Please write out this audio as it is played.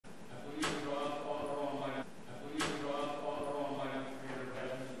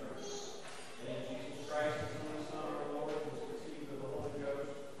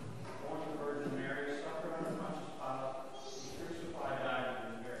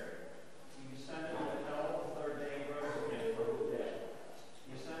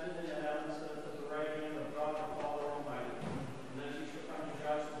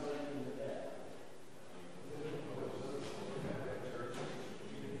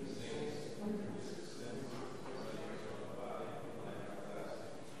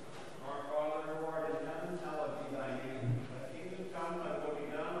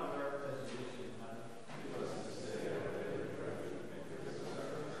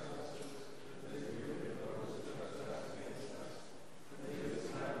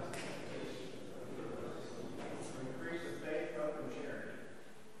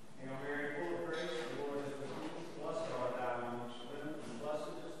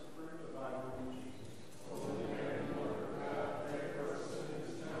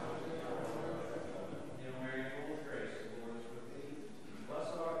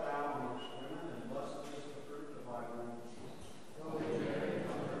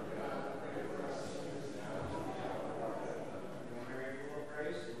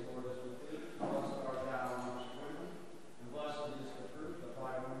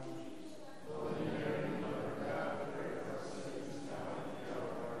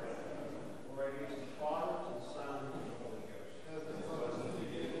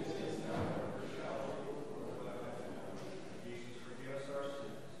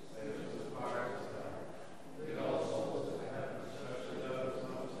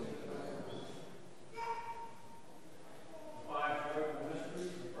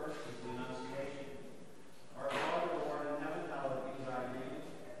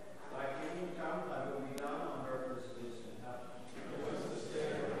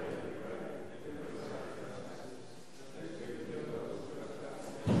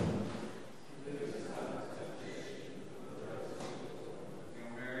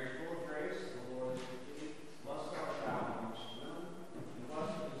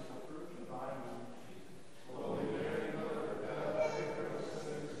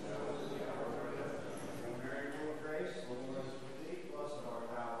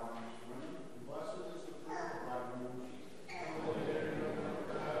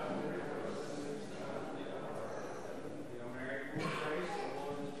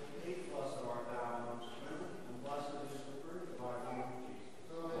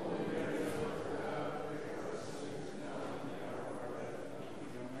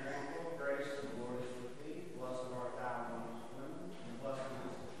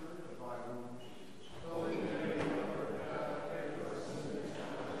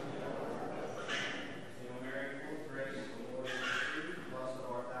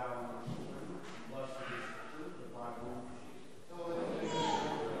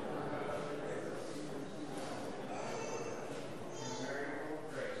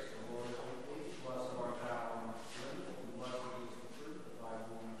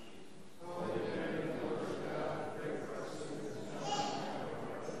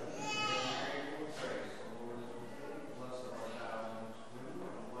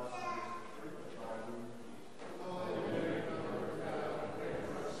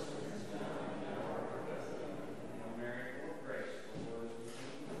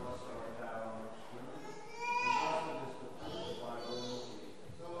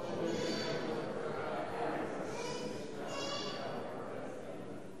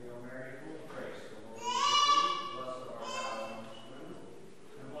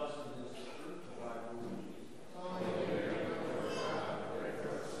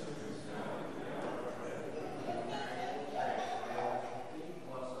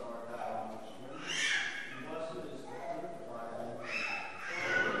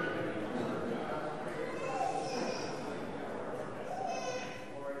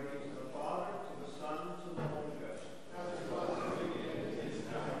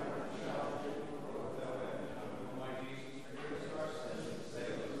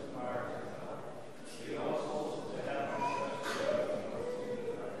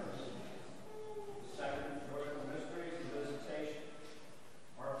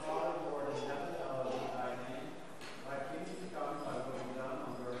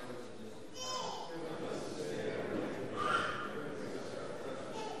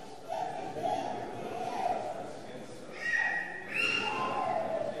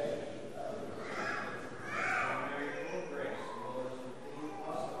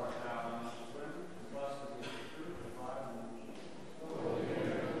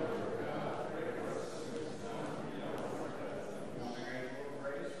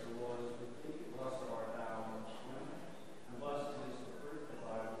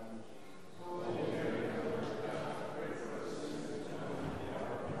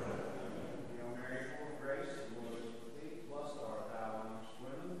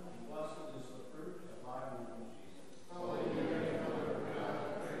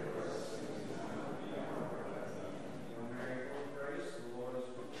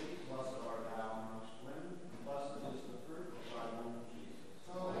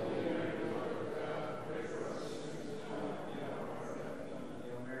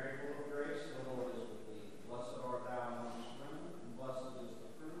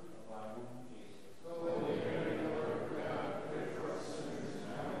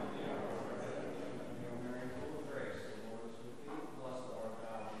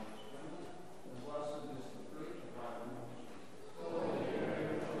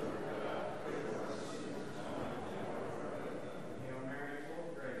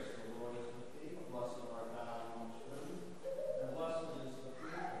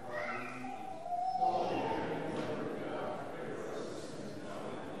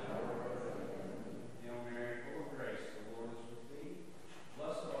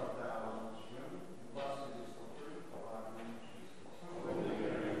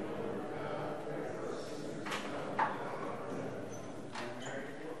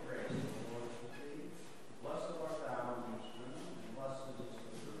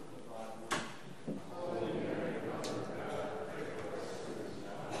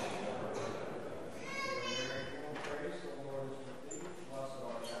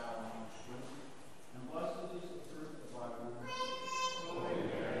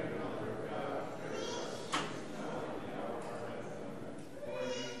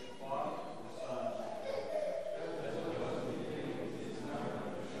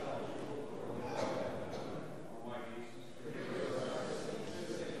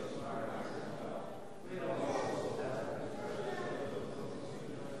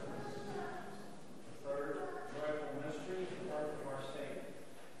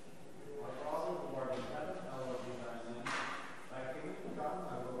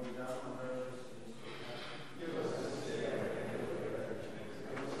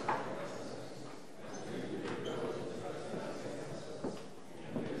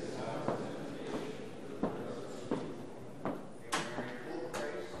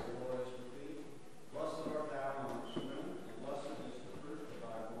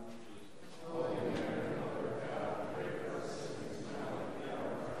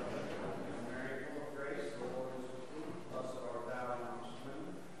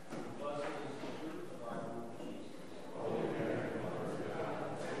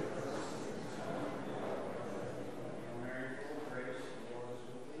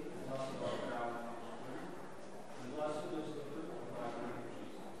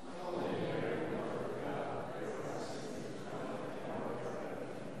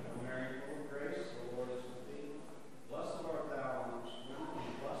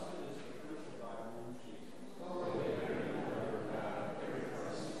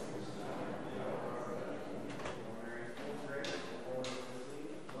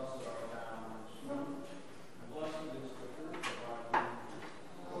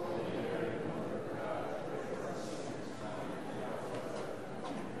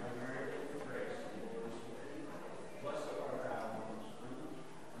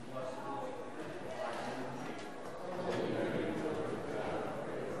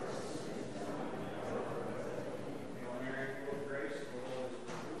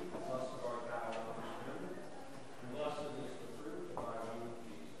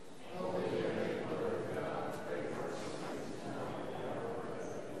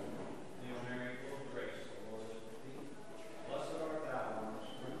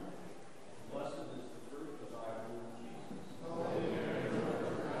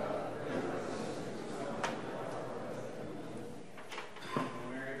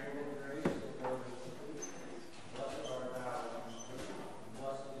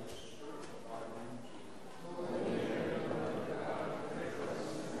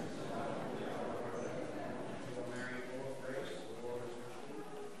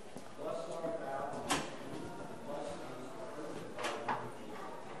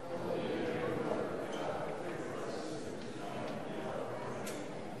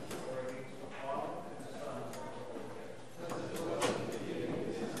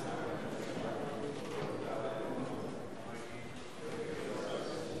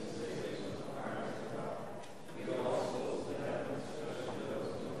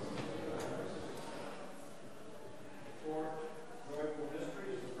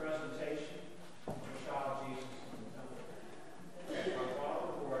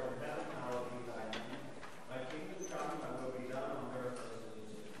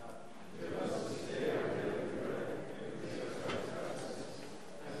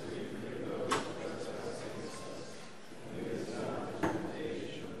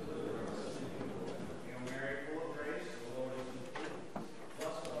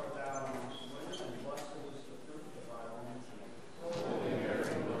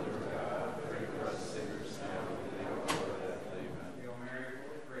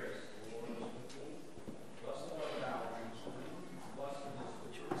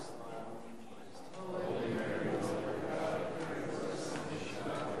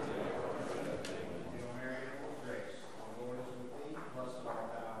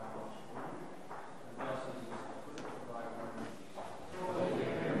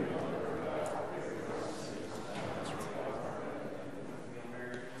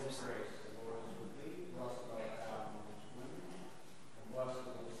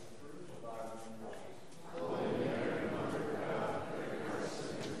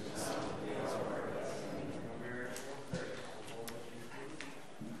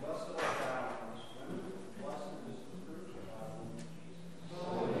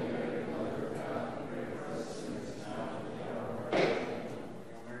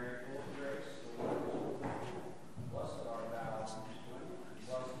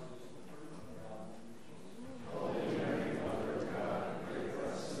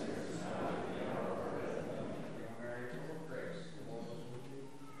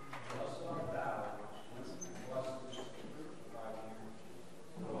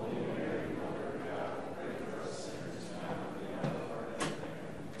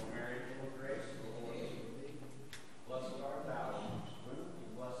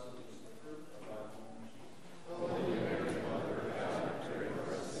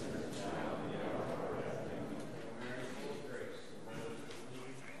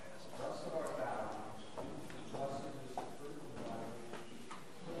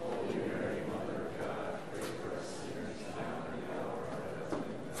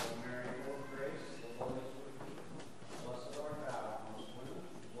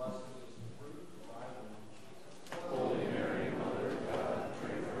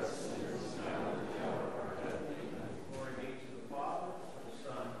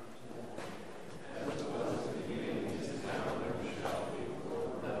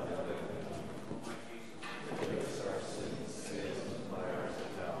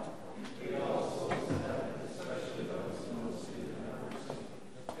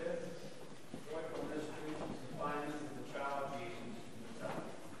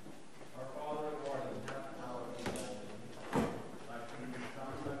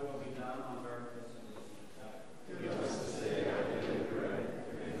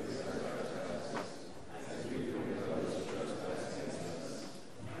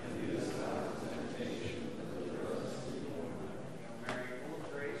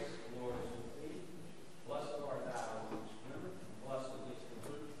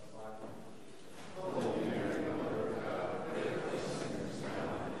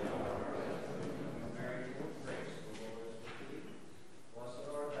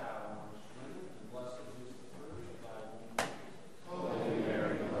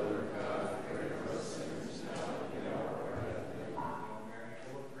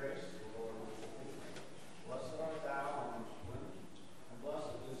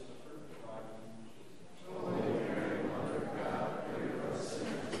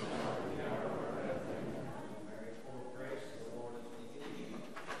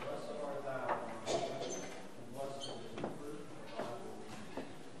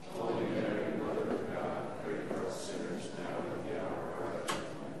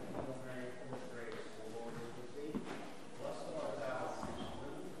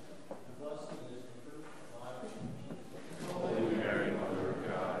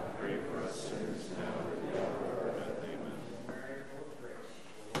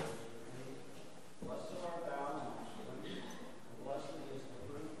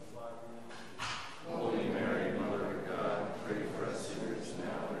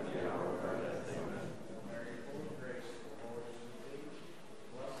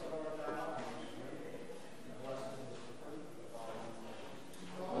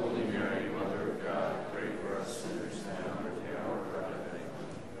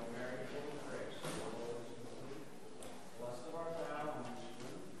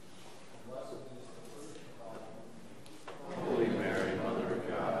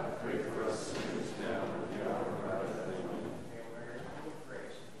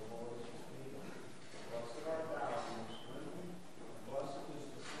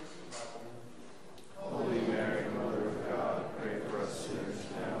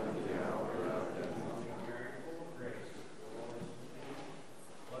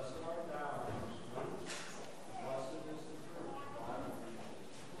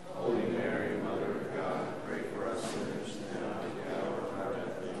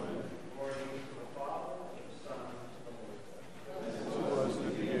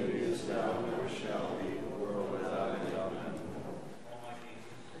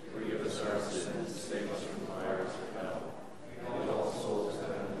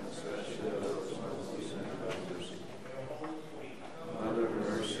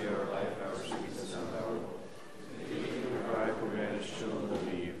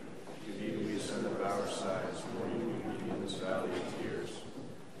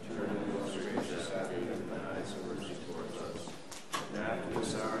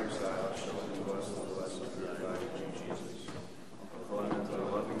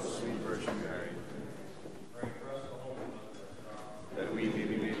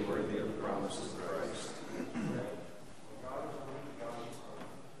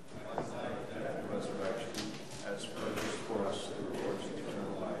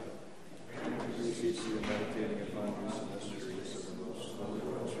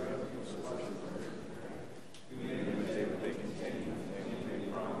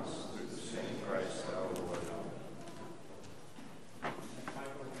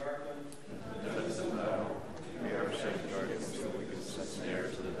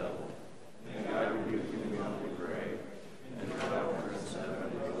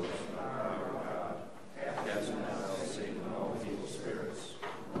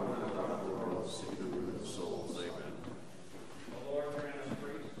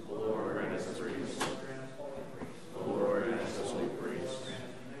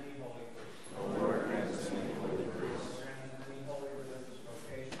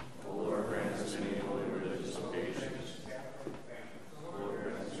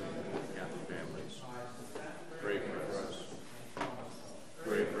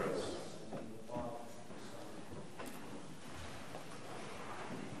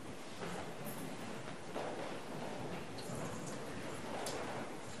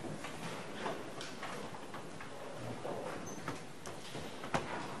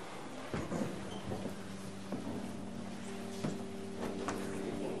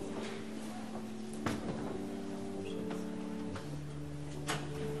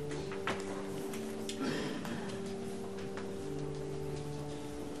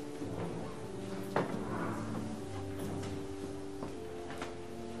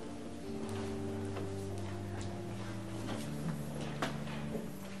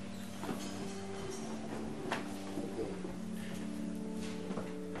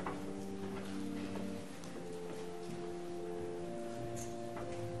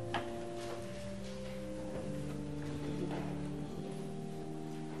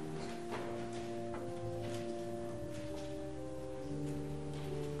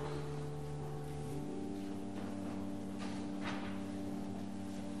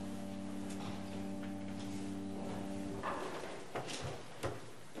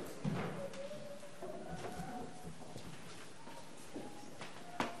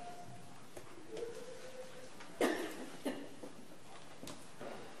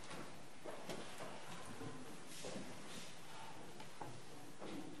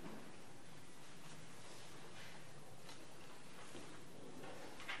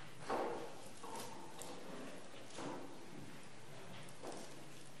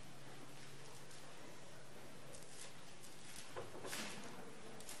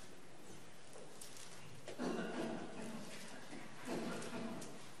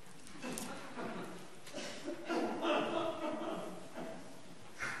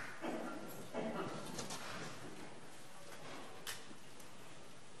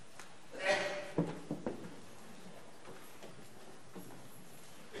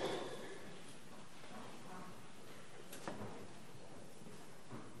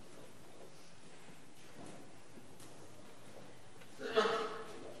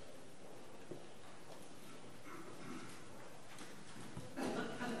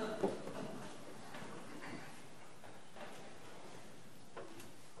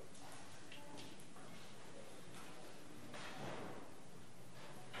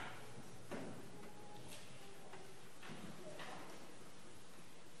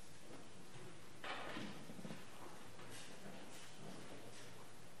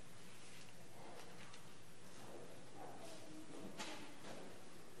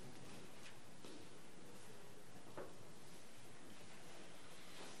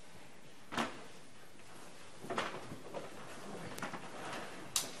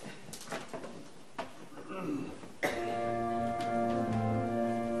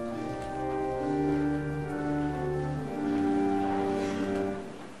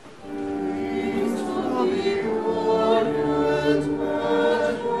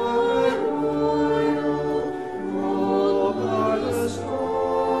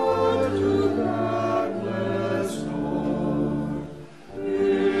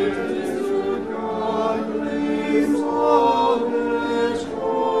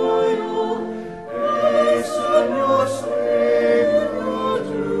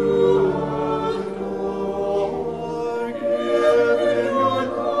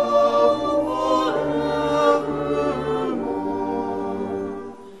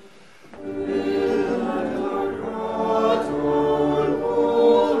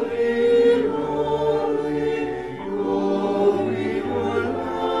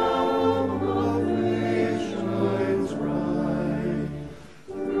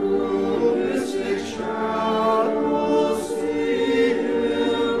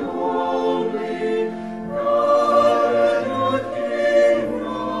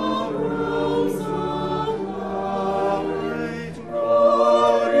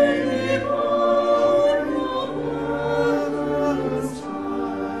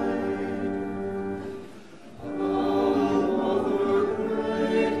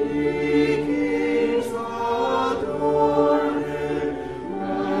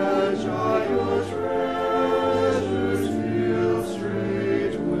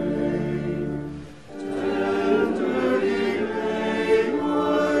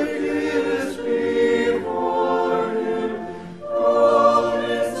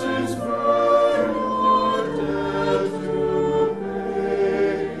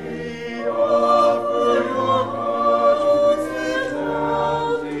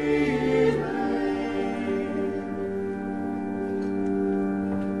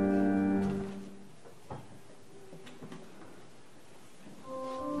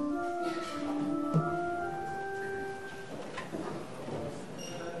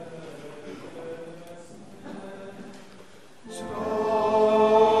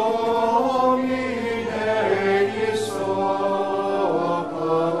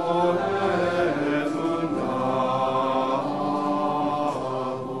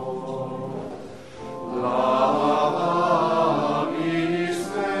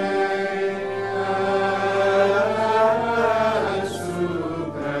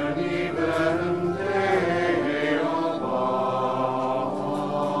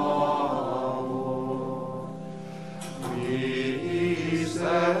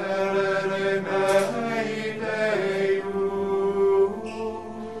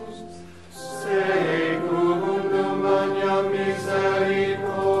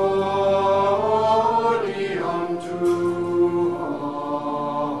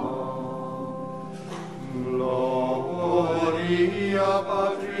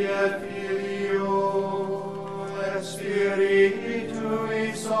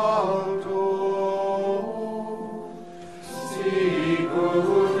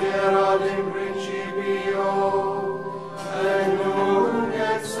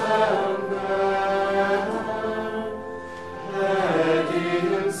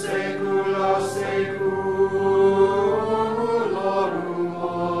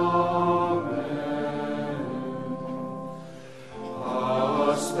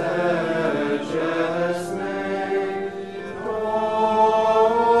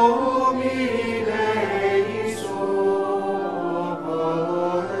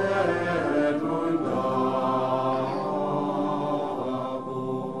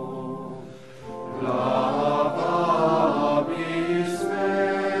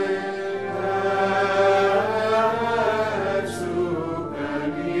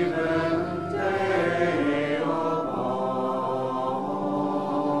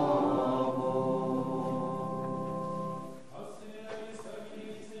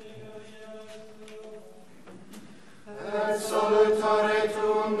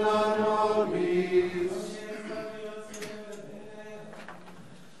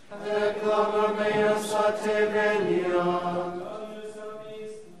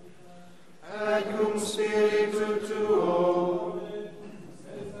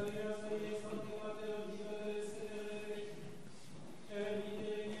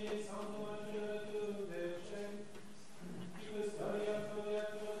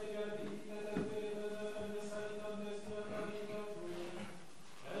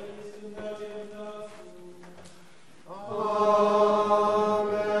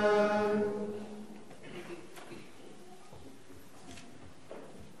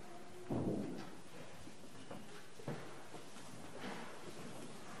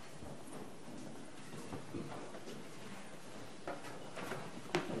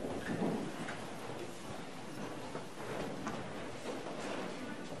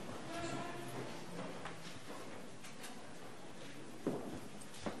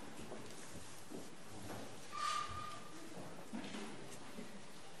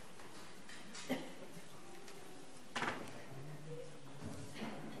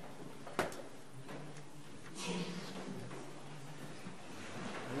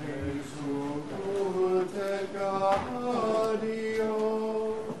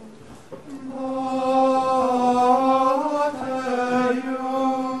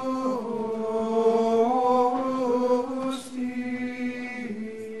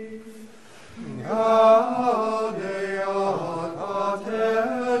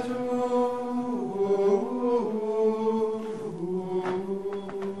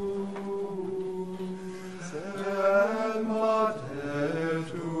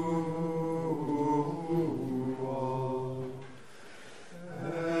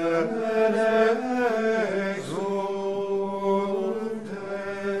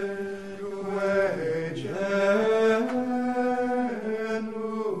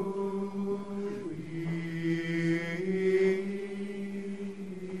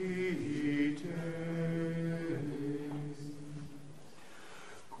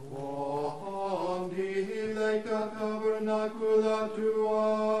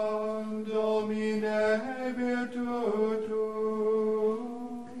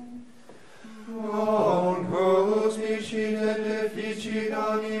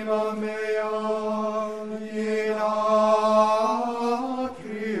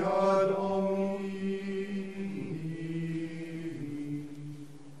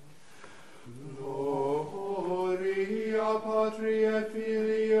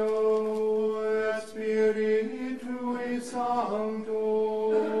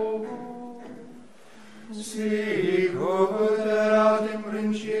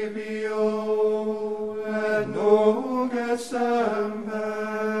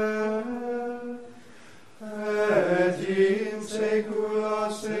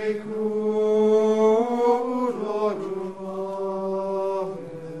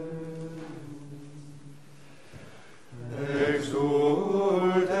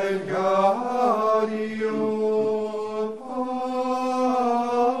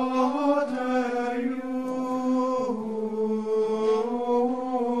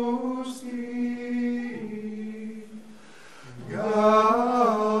God.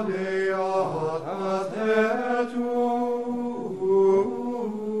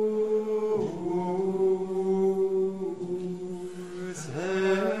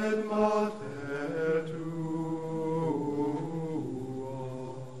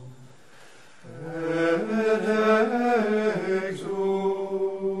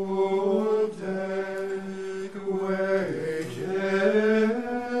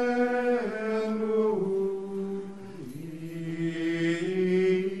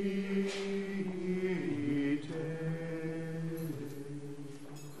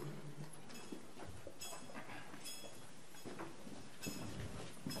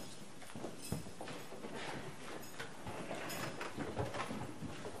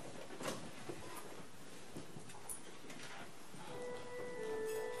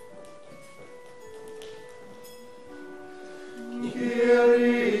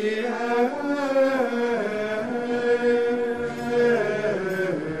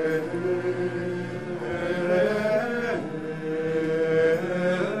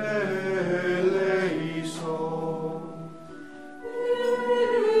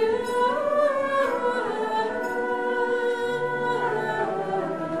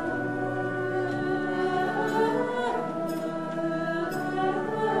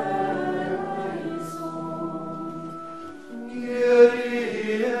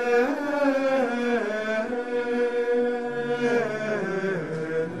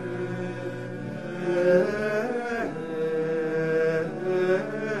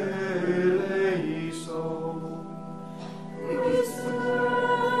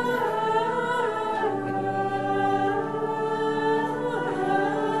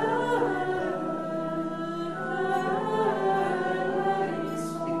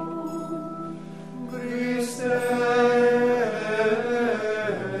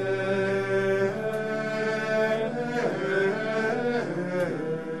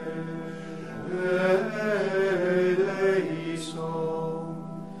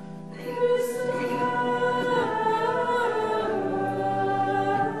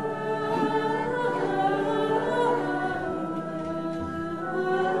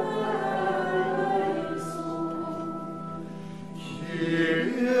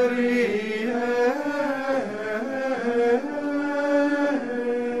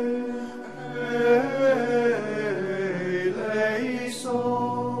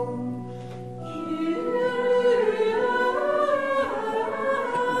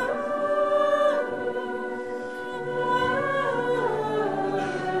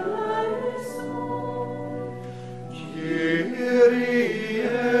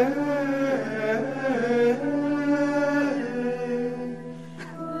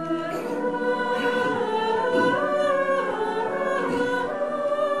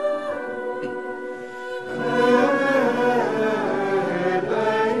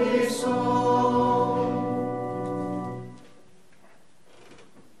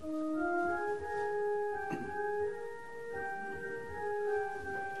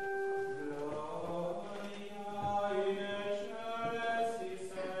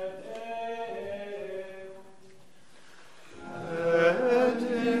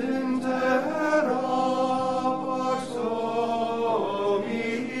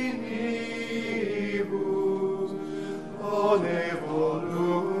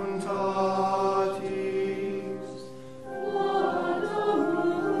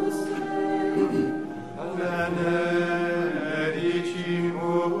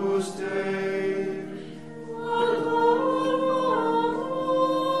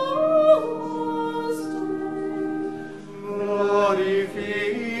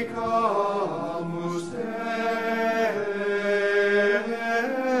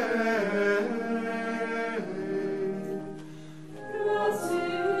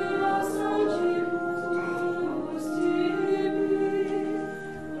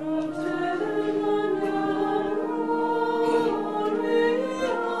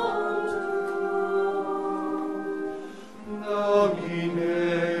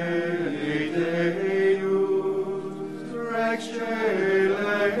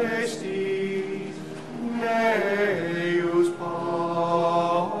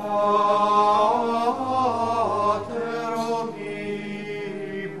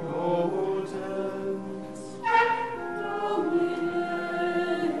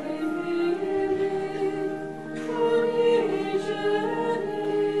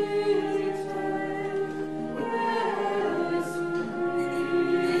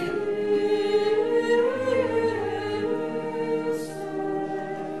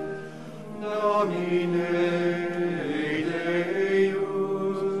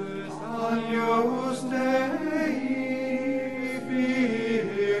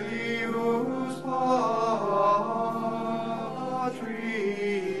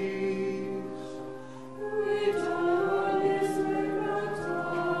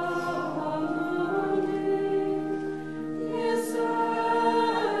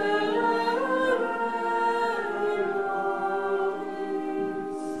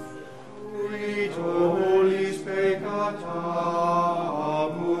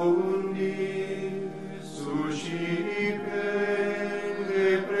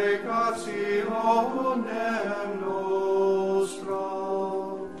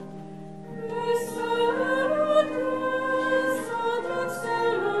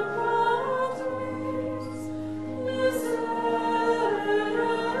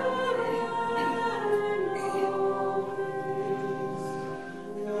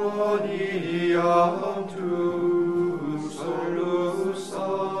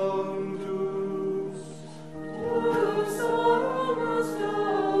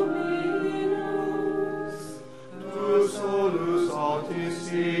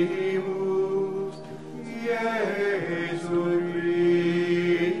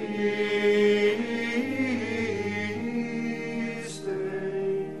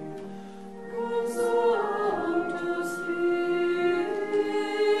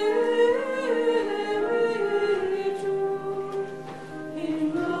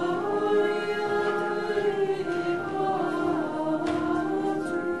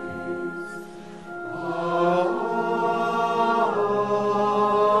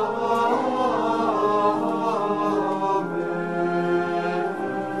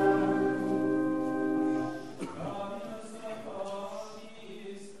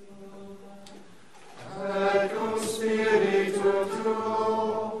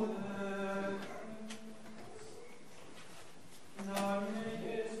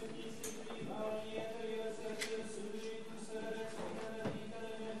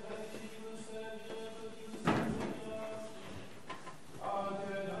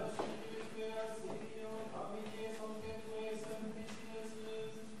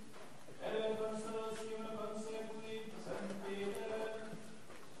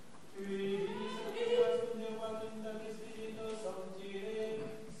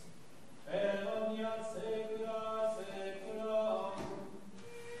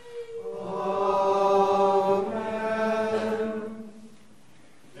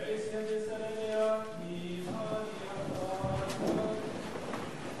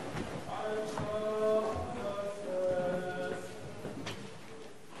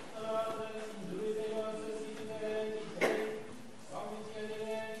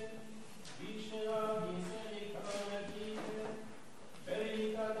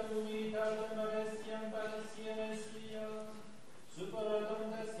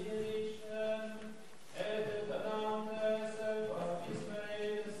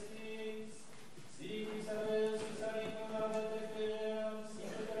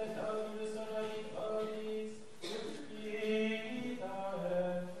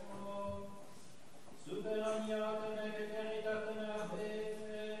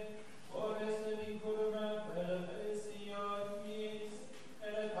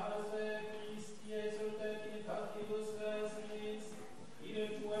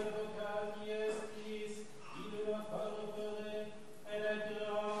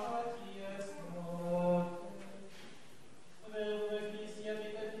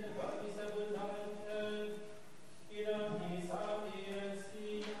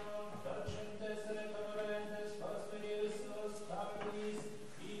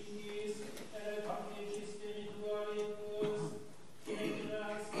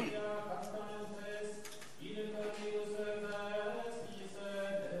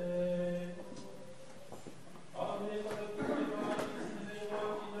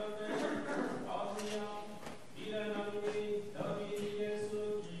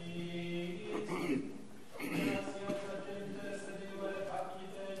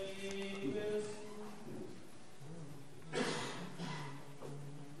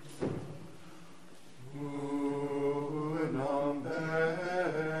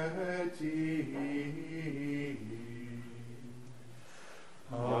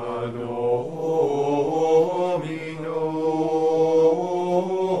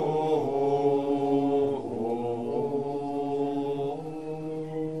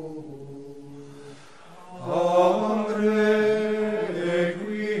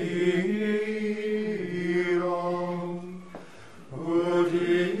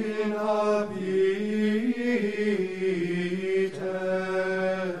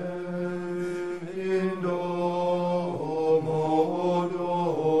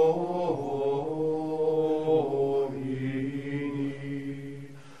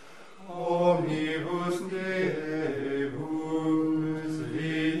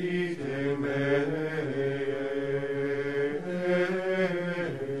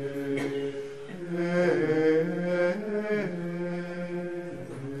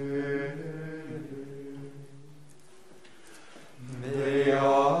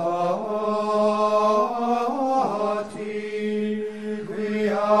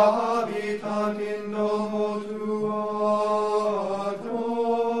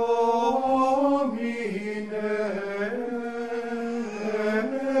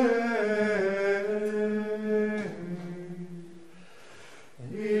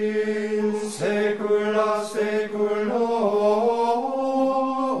 in saecula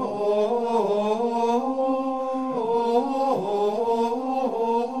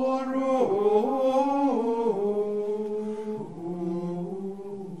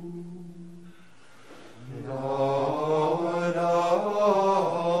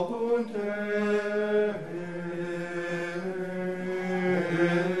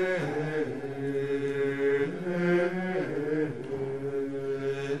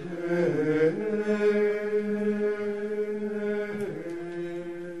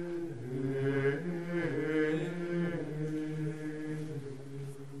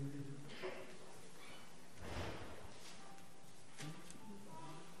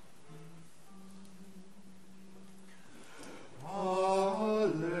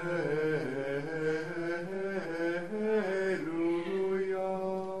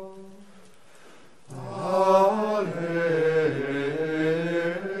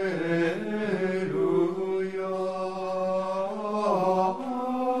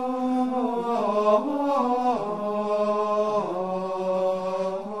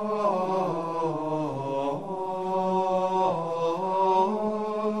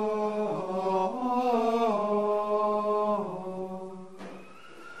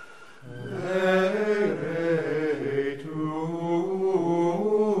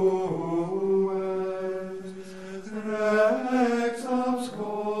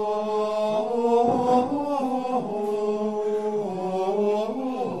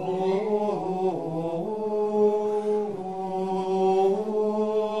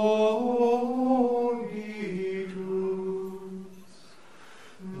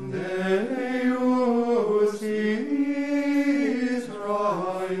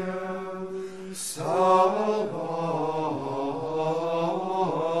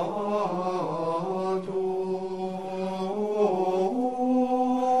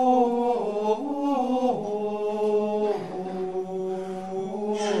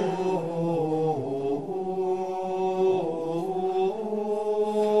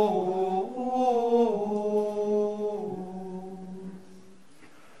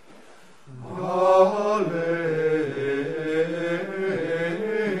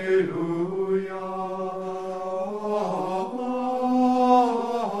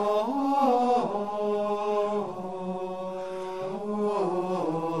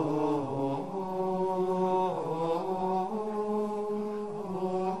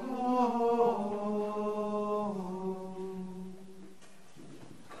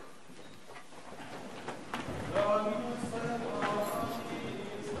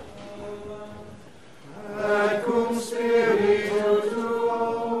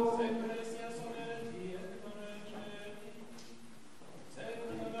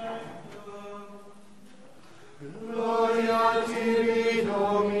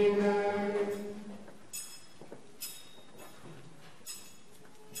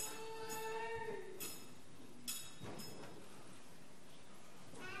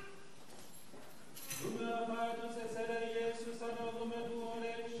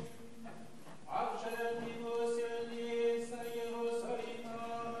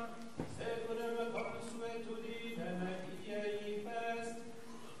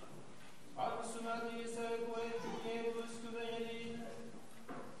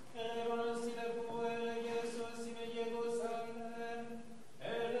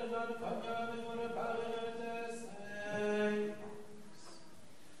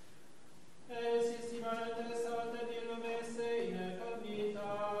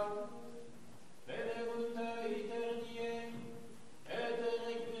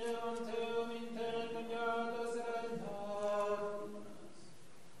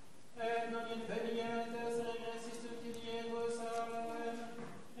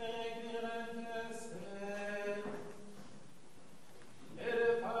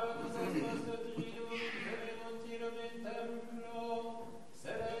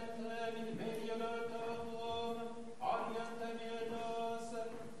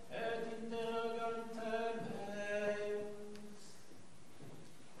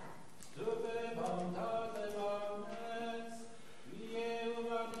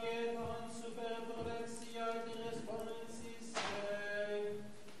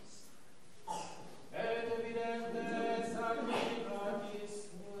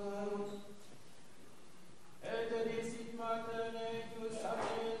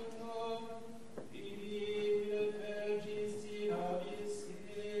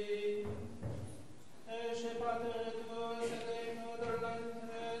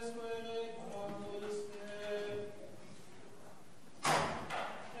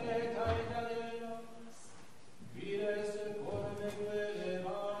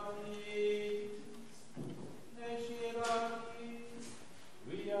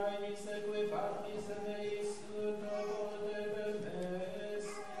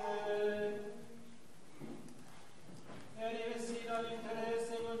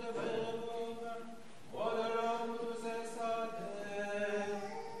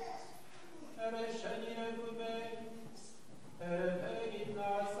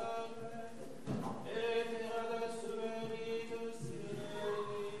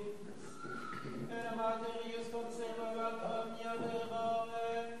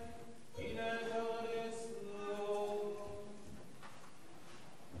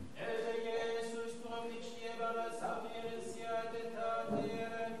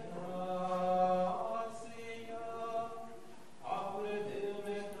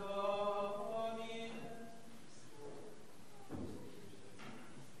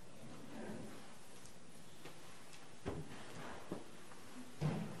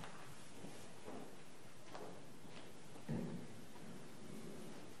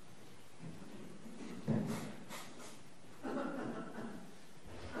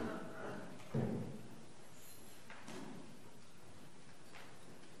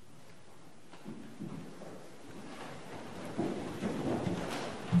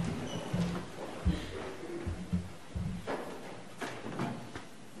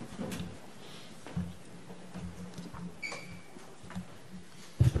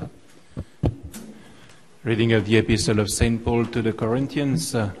Reading of the Epistle of St. Paul to the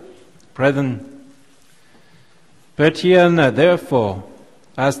Corinthians. Brethren, but ye are therefore,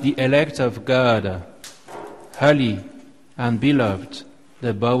 as the elect of God, holy and beloved,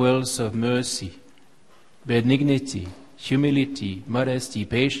 the bowels of mercy, benignity, humility, modesty,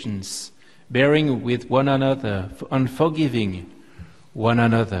 patience, bearing with one another, and forgiving one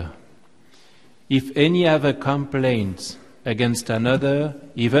another. If any have a complaint against another,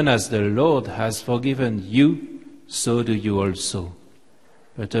 even as the Lord has forgiven you, so do you also.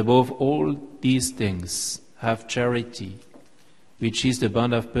 But above all these things, have charity, which is the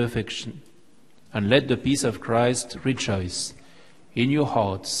bond of perfection. And let the peace of Christ rejoice in your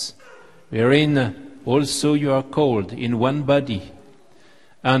hearts, wherein also you are called in one body,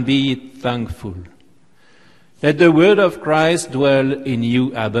 and be thankful. Let the word of Christ dwell in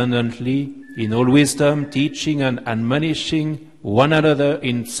you abundantly, in all wisdom, teaching and admonishing one another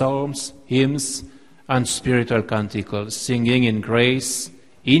in psalms, hymns, and spiritual canticles, singing in grace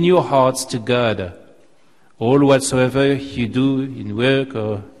in your hearts to God. All whatsoever you do in word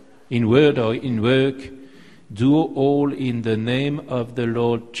or in work, do all in the name of the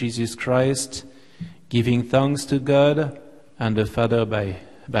Lord Jesus Christ, giving thanks to God and the Father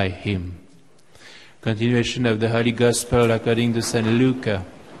by him. Continuation of the Holy Gospel according to St. Luke.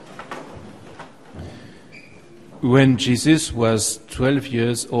 When Jesus was 12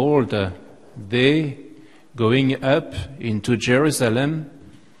 years old, they, going up into Jerusalem,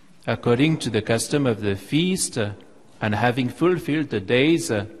 according to the custom of the feast, and having fulfilled the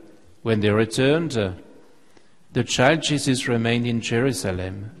days when they returned, the child Jesus remained in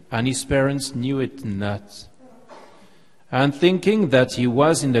Jerusalem, and his parents knew it not. And thinking that he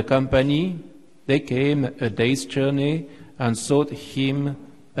was in the company, they came a day's journey and sought him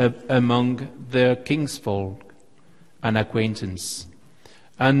among their kinsfolk and acquaintance.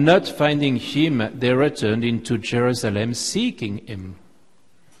 And not finding him, they returned into Jerusalem, seeking him.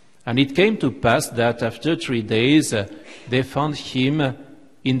 And it came to pass that after 3 days they found him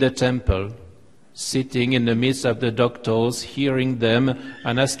in the temple, sitting in the midst of the doctors, hearing them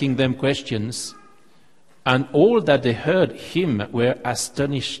and asking them questions. And all that they heard him were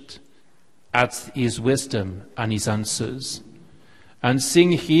astonished at his wisdom and his answers. And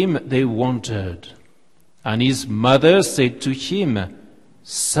seeing him, they wondered. And his mother said to him,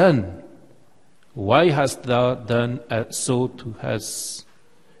 Son, why hast thou done so to us?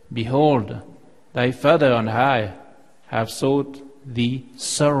 Behold, thy father and I have sought thee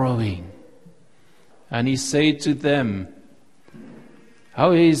sorrowing. And he said to them,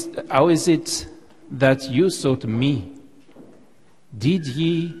 How is it that you sought me? Did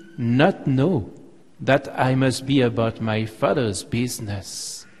ye not know that I must be about my Father's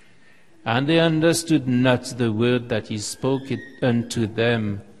business? And they understood not the word that he spoke unto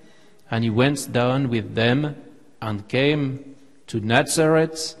them. And he went down with them and came to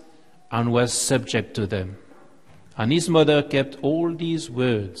Nazareth and was subject to them. And his mother kept all these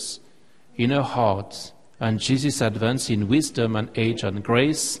words in her heart. And Jesus advanced in wisdom and age and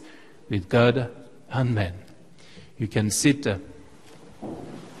grace with God and men. You can sit.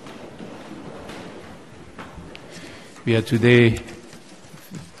 We are today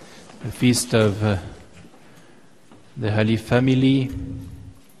the feast of the Holy Family,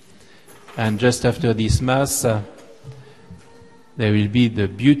 and just after this Mass there will be the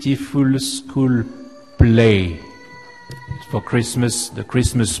beautiful school play for Christmas, the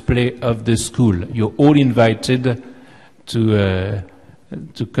Christmas play of the school. You're all invited to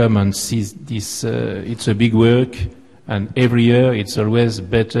come and see this. It's a big work, and every year it's always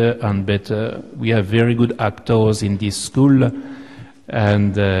better and better. We have very good actors in this school,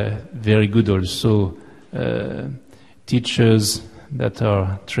 and very good also teachers that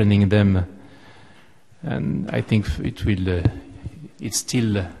are training them And I think it's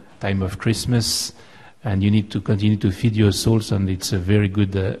still time of Christmas, and you need to continue to feed your souls, and it's a very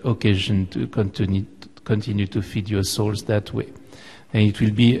good occasion to continue to feed your souls that way. And it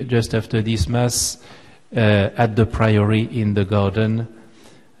will be just after this Mass at the Priory in the garden.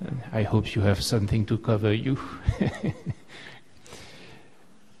 I hope you have something to cover you.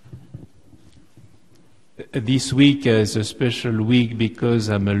 This week is a special week because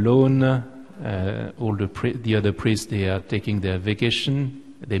I'm alone. All the other priests, they are taking their vacation.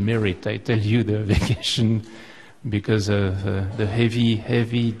 They merit, I tell you, their vacation because of the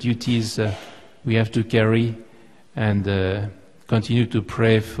heavy duties we have to carry, and continue to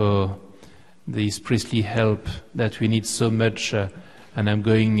pray for this priestly help that we need so much. And I'm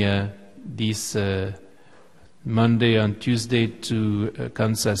going this Monday and Tuesday to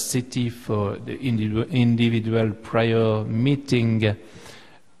Kansas City for the individual prayer meeting,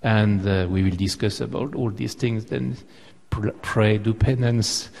 and we will discuss about all these things, then pray, do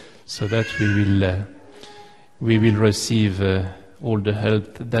penance, so that we will receive all the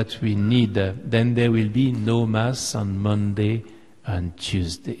help that we need. Then there will be no Mass on Monday and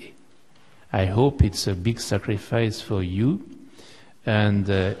Tuesday. I hope it's a big sacrifice for you, and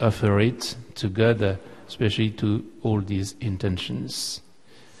offer it to God, especially to all these intentions.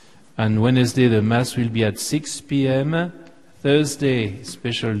 And Wednesday the Mass will be at 6 p.m. Thursday,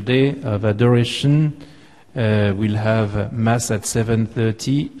 special day of adoration. We'll have Mass at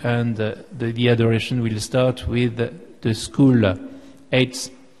 7:30, and the adoration will start with the school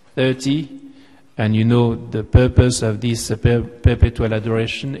 8:30. And you know the purpose of this perpetual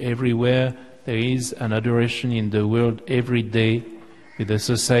adoration. Everywhere there is an adoration in the world every day with the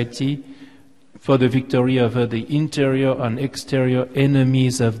society for the victory over the interior and exterior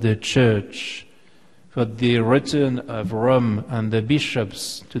enemies of the Church, for the return of Rome and the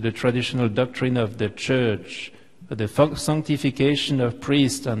bishops to the traditional doctrine of the Church, for the sanctification of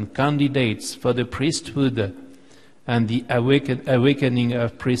priests and candidates for the priesthood, and the awakening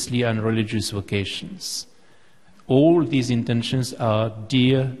of priestly and religious vocations. All these intentions are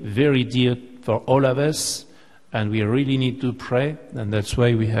dear, very dear for all of us, and we really need to pray, and that's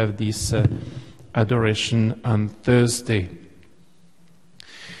why we have this adoration on Thursday.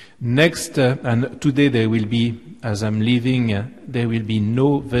 Next, and today there will be, as I'm leaving, there will be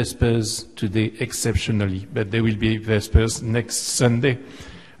no Vespers today exceptionally, but there will be Vespers next Sunday.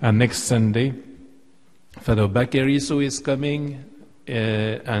 And next Sunday, Father Baquerizo is coming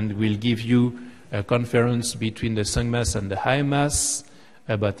and will give you a conference between the Sung Mass and the High Mass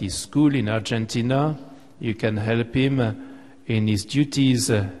about his school in Argentina. You can help him in his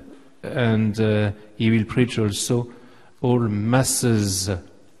duties, and he will preach also all Masses.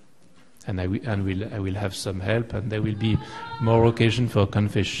 And I will have some help, and there will be more occasion for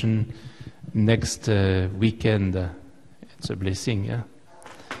confession next weekend. It's a blessing, yeah?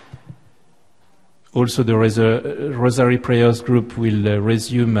 Also, the Rosary Prayers group will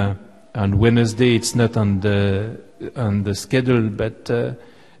resume on Wednesday. It's not on the schedule, but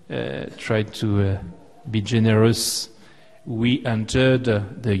try to be generous. We entered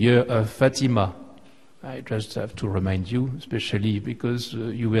the year of Fatima. I just have to remind you, especially because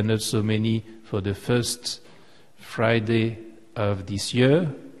you were not so many for the first Friday of this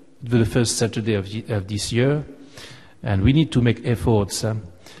year, the first Saturday of this year, and we need to make efforts.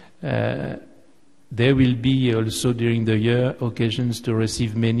 There will be also during the year occasions to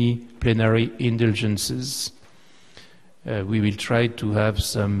receive many plenary indulgences. We will try to have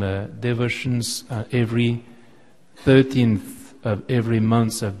some devotions every 13th of every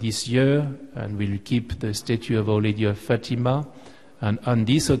month of this year, and we'll keep the statue of Our Lady of Fatima. And on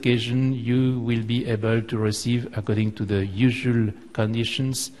this occasion, you will be able to receive, according to the usual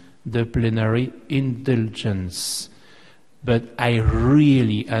conditions, the plenary indulgence. But I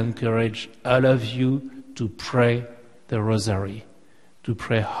really encourage all of you to pray the Rosary, to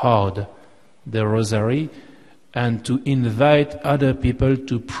pray hard the Rosary, and to invite other people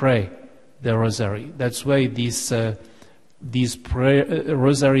to pray the Rosary. That's why these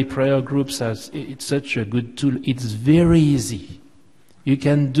Rosary prayer groups it's such a good tool. It's very easy. You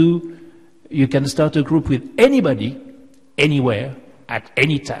can start a group with anybody, anywhere, at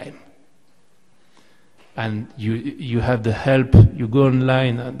any time. And you have the help. You go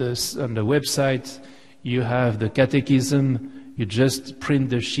online on the website. You have the catechism. You just print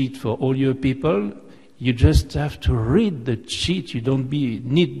the sheet for all your people. You just have to read the sheet. You don't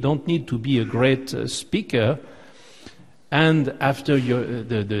need to be a great speaker. And after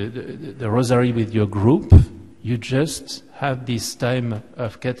the Rosary with your group, you just have this time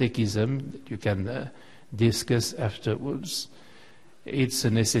of catechism that you can discuss afterwards. It's a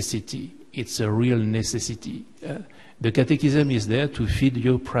necessity. it's a real necessity. The Catechism is there to feed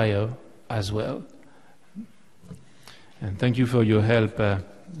your prayer as well. And thank you for your help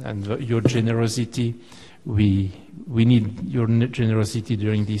and your generosity. We need your generosity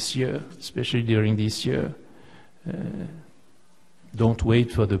during this year, especially during this year. Don't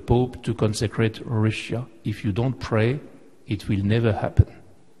wait for the Pope to consecrate Russia. If you don't pray, it will never happen.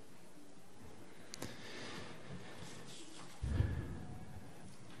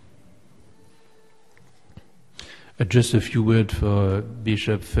 Just a few words for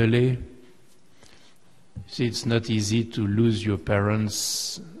Bishop Fellet. See, it's not easy to lose your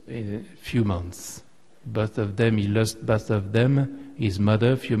parents in a few months. Both of them, he lost both of them. His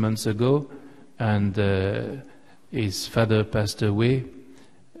mother a few months ago, and his father passed away.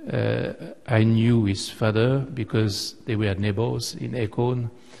 I knew his father because they were neighbors in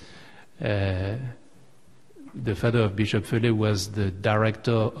Écône. The father of Bishop Fellet was the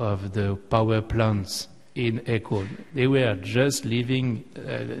director of the power plants in Écône. They were just living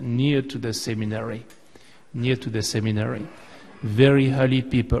near to the seminary. Very holy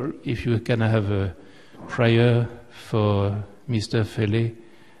people. If you can have a prayer for Mr. Fellet,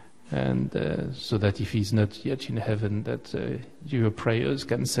 and so that if he's not yet in heaven, that your prayers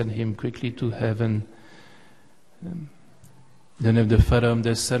can send him quickly to heaven. In the name of the Father, and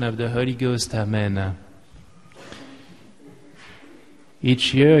the Son, and of the Holy Ghost. Amen.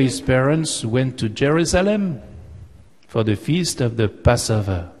 Each year his parents went to Jerusalem for the feast of the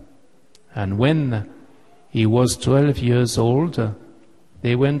Passover. And when he was 12 years old,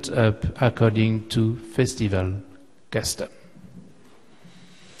 they went up according to festival custom.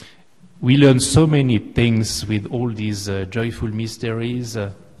 We learn so many things with all these joyful mysteries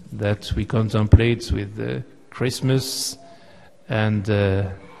that we contemplate with Christmas and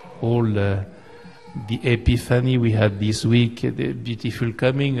all the Epiphany we had this week, the beautiful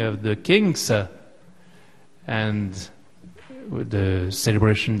coming of the kings, and the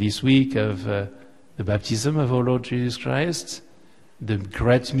celebration this week of the baptism of our Lord Jesus Christ, the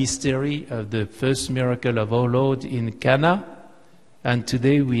great mystery of the first miracle of our Lord in Cana, and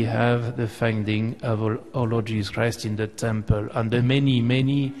today we have the finding of our Lord Jesus Christ in the temple, and the many,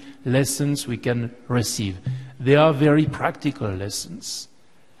 many lessons we can receive. They are very practical lessons.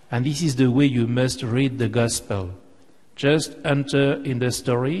 And this is the way you must read the gospel. Just enter in the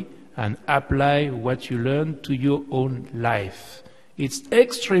story and apply what you learn to your own life. It's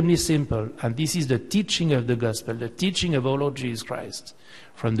extremely simple, and this is the teaching of the gospel, the teaching of our Lord Jesus Christ,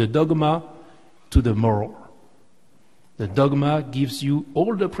 from the dogma to the moral. The dogma gives you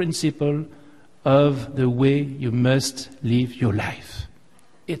all the principle of the way you must live your life.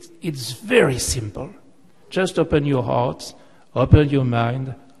 It's very simple. Just open your heart, open your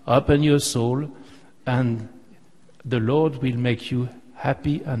mind, open your soul, and the Lord will make you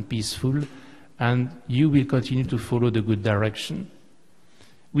happy and peaceful, and you will continue to follow the good direction.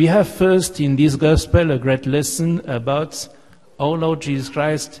 We have first in this gospel a great lesson about our Lord Jesus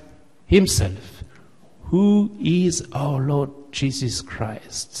Christ himself. Who is our Lord Jesus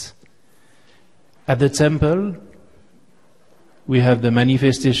Christ? At the temple, we have the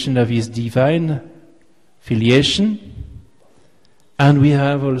manifestation of his divine filiation, and we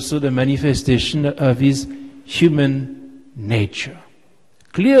have also the manifestation of his human nature.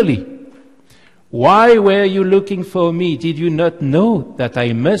 Clearly, why were you looking for me? Did you not know that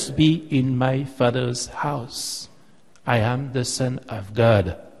I must be in my Father's house? I am the Son of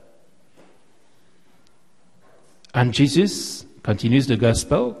God. And Jesus, continues the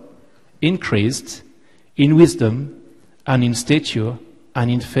gospel, increased in wisdom and in stature and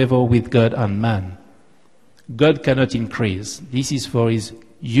in favor with God and man. God cannot increase. This is for his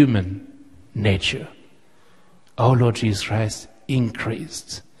human nature. Our Lord Jesus Christ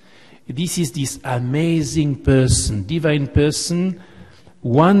increased. This is this amazing person, divine person,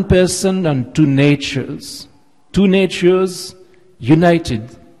 one person and two natures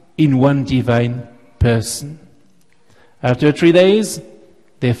united in one divine person. After 3 days,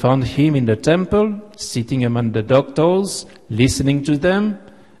 they found him in the temple, sitting among the doctors, listening to them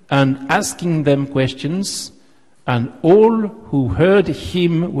and asking them questions, and all who heard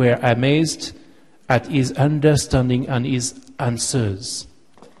him were amazed at his understanding and his answers.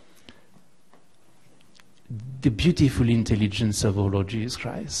 The beautiful intelligence of our Lord Jesus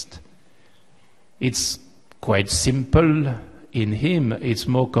Christ. It's quite simple in him. It's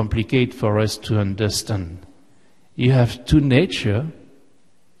more complicated for us to understand. You have two nature,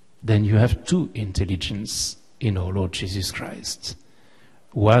 then you have two intelligence in our Lord Jesus Christ.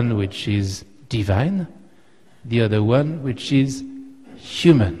 One which is divine, the other one which is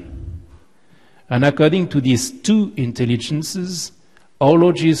human. And according to these two intelligences, our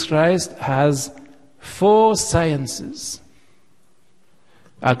Lord Jesus Christ has 4 sciences.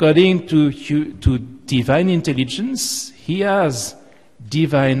 According to divine intelligence, he has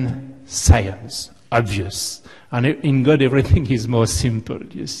divine science, obvious. And in God, everything is more simple,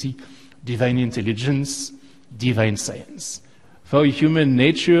 you see. Divine intelligence, divine science. For human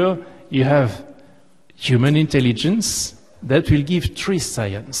nature, you have human intelligence that will give 3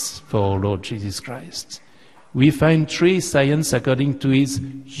 science for our Lord Jesus Christ. We find 3 science according to his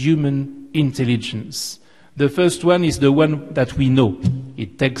human intelligence. The first one is the one that we know.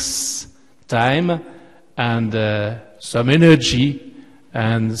 It takes time and some energy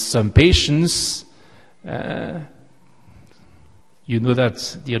and some patience. You know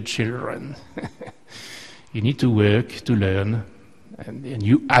that, dear children. You need to work to learn, and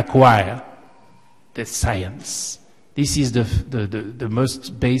you acquire the science. This is the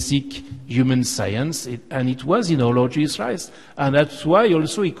most basic human science, and it was in our Lord Jesus Christ. And that's why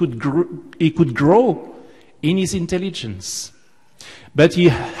also he could grow in his intelligence. But he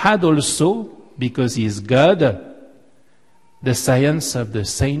had also, because he is God, the science of the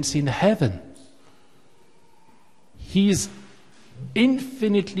saints in heaven. He is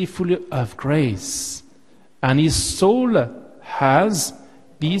infinitely full of grace, and his soul has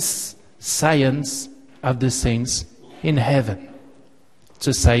this science of the saints in heaven. It's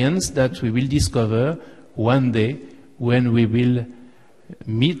a science that we will discover one day when we will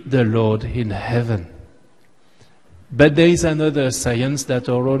meet the Lord in heaven. But there is another science that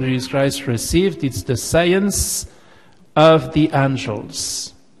our Lord Jesus Christ received. It's the science of the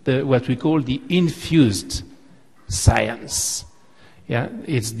angels, what we call the infused science. Yeah,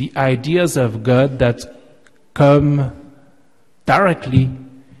 it's the ideas of God that come directly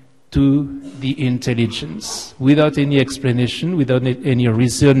to the intelligence, without any explanation, without any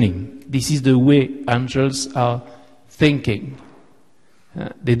reasoning. This is the way angels are thinking.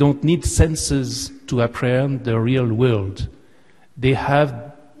 They don't need senses to apprehend the real world. They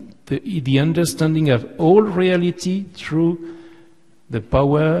have the understanding of all reality through the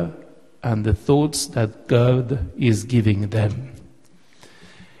power and the thoughts that God is giving them.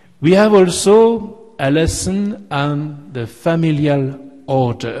 We have also a lesson on the familial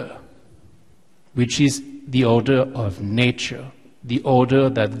order, which is the order of nature, the order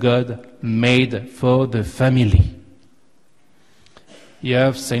that God made for the family. You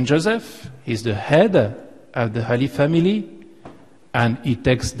have Saint Joseph, he's the head of the Holy Family, and he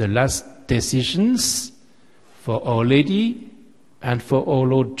takes the last decisions for Our Lady and for our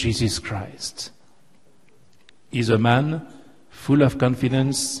Lord Jesus Christ. He's a man full of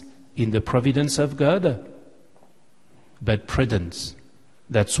confidence in the providence of God, but prudent.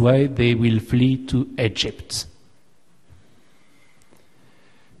 That's why they will flee to Egypt.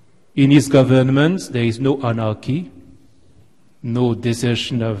 In his government, there is no anarchy, no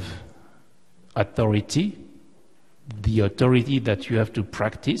desertion of authority, the authority that you have to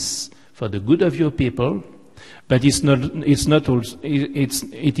practice for the good of your people, but it is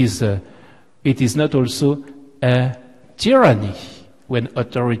not also a tyranny when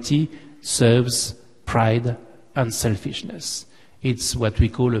authority serves pride and selfishness. It's what we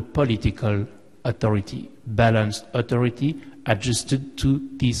call a political authority, balanced authority adjusted to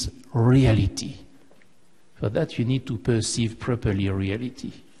this reality. For that you need to perceive properly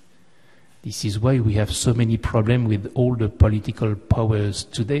reality. This is why we have so many problems with all the political powers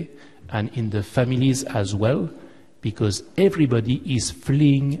today and in the families as well, because everybody is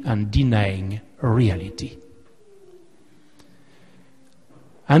fleeing and denying reality.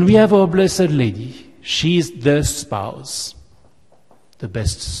 And we have our Blessed Lady. She is the spouse, the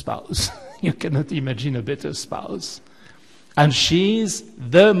best spouse. You cannot imagine a better spouse. And she is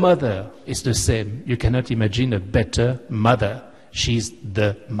the mother. It's the same. You cannot imagine a better mother. She's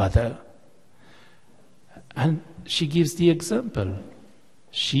the mother. And she gives the example.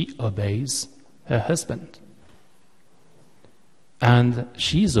 She obeys her husband. And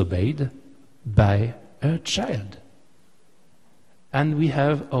she is obeyed by her child. And we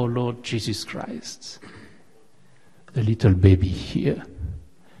have our Lord Jesus Christ, the little baby here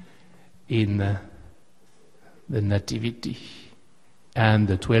in the Nativity, and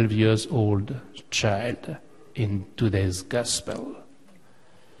the 12 years old child in today's Gospel.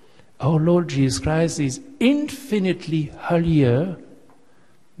 Our Lord Jesus Christ is infinitely holier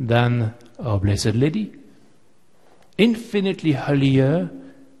than our Blessed Lady, infinitely holier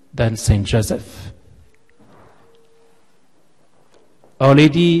than Saint Joseph. Our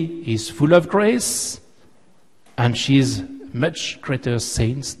Lady is full of grace, and she is much greater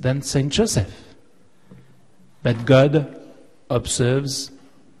saint than Saint Joseph. But God observes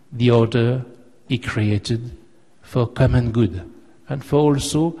the order He created for common good and for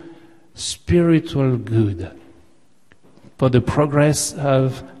also spiritual good, for the progress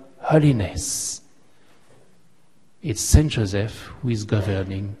of holiness. It's Saint Joseph who is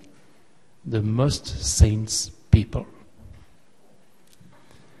governing the most saints people.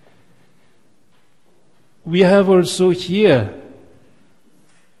 We have also here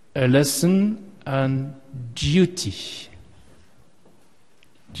a lesson on duty.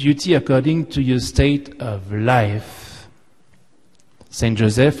 Duty according to your state of life. Saint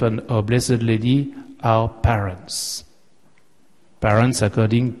Joseph and our Blessed Lady are parents. Parents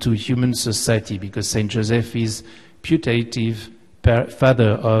according to human society, because Saint Joseph is putative father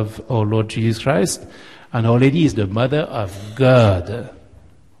of our Lord Jesus Christ, and Our Lady is the mother of God.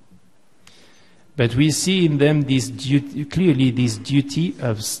 But we see in them this duty, clearly this duty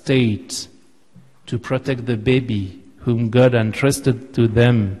of state to protect the baby whom God entrusted to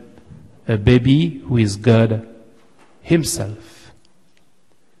them, a baby who is God himself.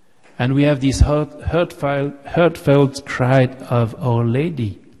 And we have this heartfelt cry of Our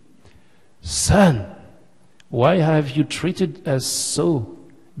Lady, Son, why have you treated us so?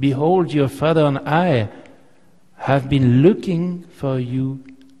 Behold, your father and I have been looking for you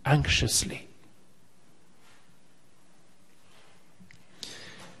anxiously.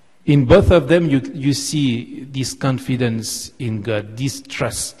 In both of them, you see this confidence in God, this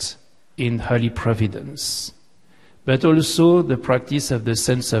trust in Holy Providence, but also the practice of the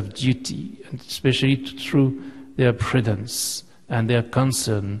sense of duty, especially through their prudence and their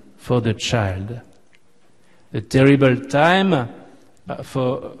concern for the child. The terrible time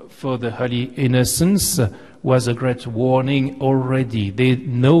for the Holy Innocents was a great warning already. They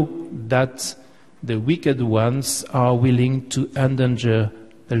know that the wicked ones are willing to endanger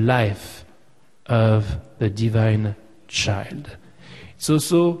the life of the divine child. It's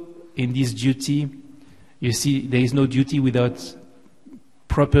also in this duty, you see, there is no duty without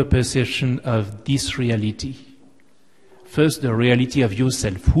proper perception of this reality. First, the reality of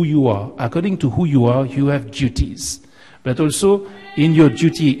yourself, who you are. According to who you are, you have duties. But also, in your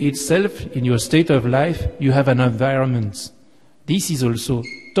duty itself, in your state of life, you have an environment. This is also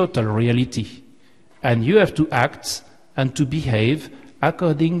total reality. And you have to act and to behave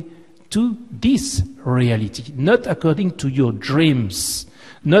according to this reality, not according to your dreams,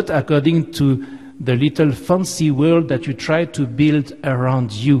 not according to the little fancy world that you try to build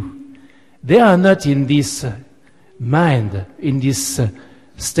around you. They are not in this mind, in this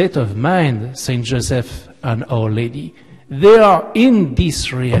state of mind, Saint Joseph and Our Lady. They are in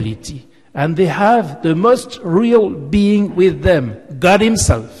this reality, and they have the most real being with them, God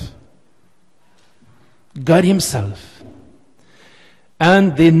Himself. God Himself.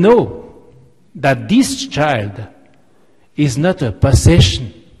 And they know that this child is not a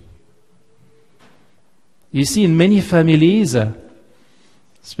possession. You see, in many families,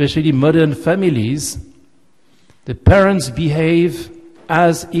 especially modern families, the parents behave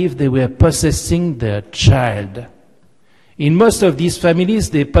as if they were possessing their child. In most of these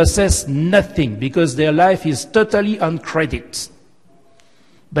families, they possess nothing because their life is totally on credit.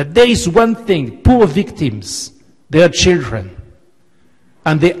 But there is one thing, poor victims, their children.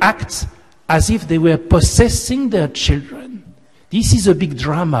 And they act as if they were possessing their children. This is a big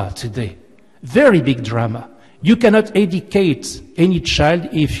drama today. Very big drama. You cannot educate any child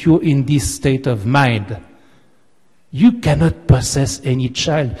if you're in this state of mind. You cannot possess any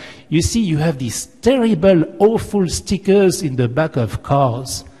child. You see, you have these terrible, awful stickers in the back of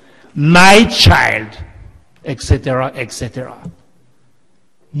cars. My child, etc., etc.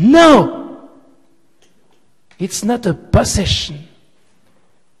 No! It's not a possession.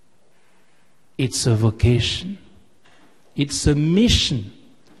 It's a vocation. It's a mission.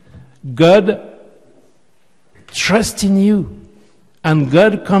 God trusts in you, and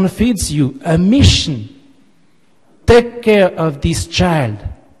God confides you a mission. Take care of this child.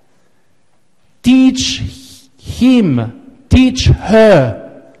 Teach him, teach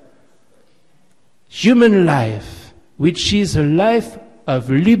her human life, which is a life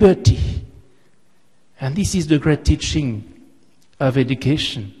of liberty. And this is the great teaching of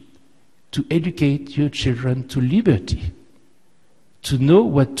education. To educate your children to liberty, to know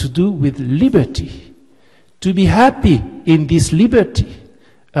what to do with liberty, to be happy in this liberty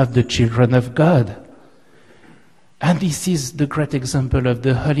of the children of God. And this is the great example of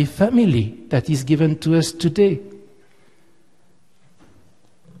the Holy Family that is given to us today.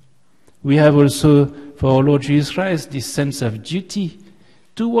 We have also, for our Lord Jesus Christ, this sense of duty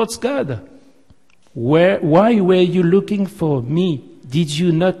towards God. Why were you looking for me? Did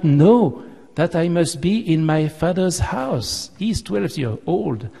you not know that I must be in my Father's house? He is 12 years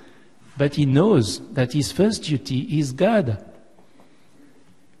old, but he knows that his first duty is God.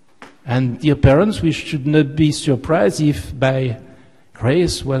 And dear parents, we should not be surprised if by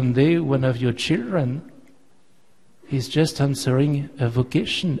grace one day one of your children is just answering a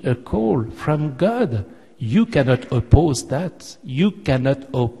vocation, a call from God. You cannot oppose that. You cannot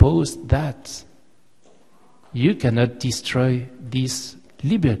oppose that. You cannot destroy this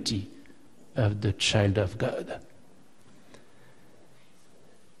liberty of the child of God.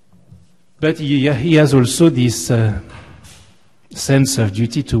 But he has also this sense of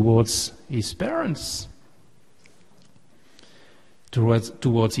duty towards his parents.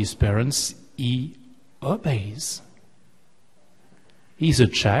 Towards his parents, he obeys. He's a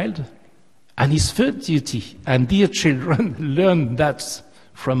child, and his first duty, and dear children, learn that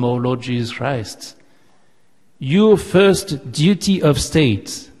from our Lord Jesus Christ. Your first duty of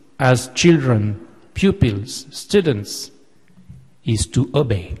state as children, pupils, students, is to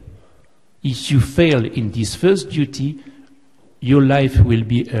obey. If you fail in this first duty, your life will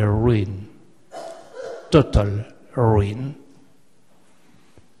be a ruin, total ruin.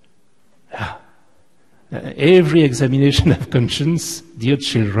 Every examination of conscience, dear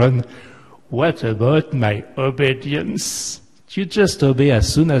children, what about my obedience? You just obey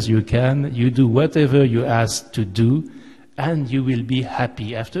as soon as you can, you do whatever you ask to do, and you will be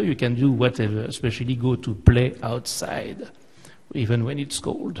happy. After you can do whatever, especially go to play outside, even when it's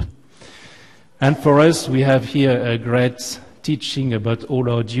cold. And for us, we have here a great teaching about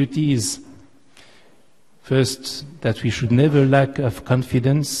all our duties. First, that we should never lack of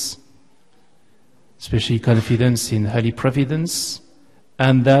confidence, especially confidence in Holy Providence,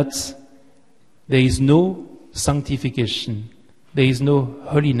 and that there is no sanctification, there is no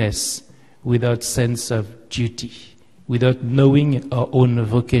holiness without sense of duty, without knowing our own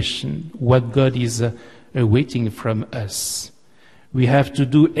vocation, what God is awaiting from us. We have to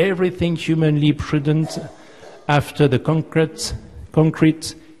do everything humanly prudent after the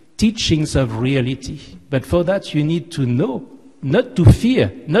concrete teachings of reality. But for that you need to know, not to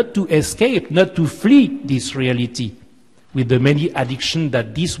fear, not to escape, not to flee this reality with the many addictions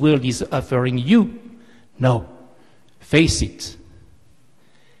that this world is offering you. No, face it.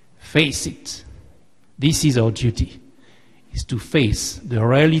 Face it. This is our duty, is to face the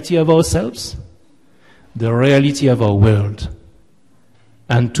reality of ourselves, the reality of our world,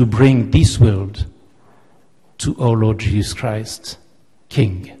 and to bring this world to our Lord Jesus Christ,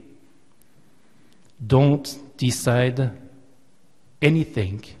 King. Don't decide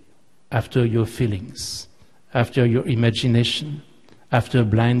anything after your feelings, after your imagination, after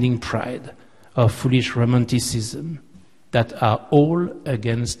blinding pride or foolish romanticism that are all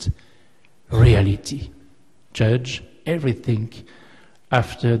against reality. Judge everything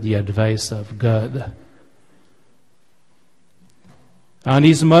after the advice of God. And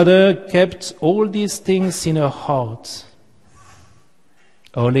his mother kept all these things in her heart.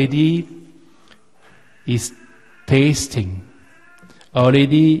 Our Lady is tasting. Our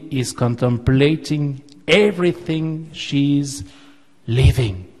Lady is contemplating everything she is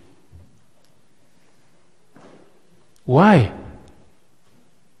living. Why?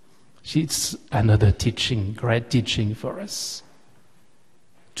 It's another teaching, great teaching for us.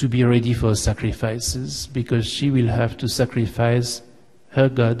 To be ready for sacrifices, because she will have to sacrifice her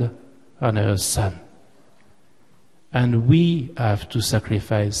God and her Son. And we have to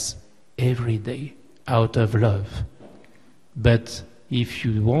sacrifice every day out of love. But if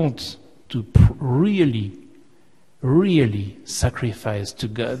you want to really, really sacrifice to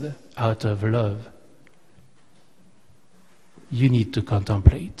God out of love, you need to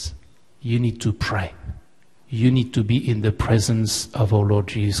contemplate. You need to pray. You need to be in the presence of our Lord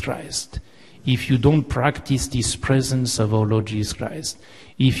Jesus Christ. If you don't practice this presence of our Lord Jesus Christ,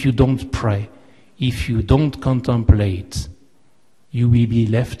 if you don't pray, if you don't contemplate, you will be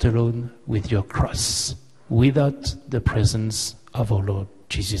left alone with your cross, without the presence of our Lord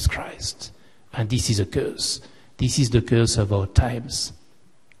Jesus Christ. And this is a curse. This is the curse of our times.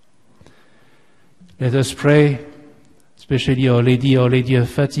 Let us pray, especially Our Lady of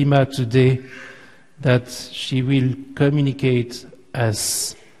Fatima today, that she will communicate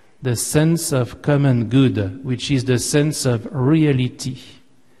as the sense of common good, which is the sense of reality.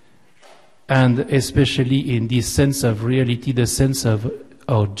 And especially in this sense of reality, the sense of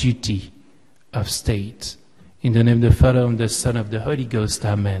our duty of state. In the name of the Father, and the Son, of the Holy Ghost.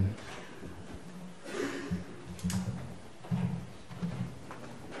 Amen.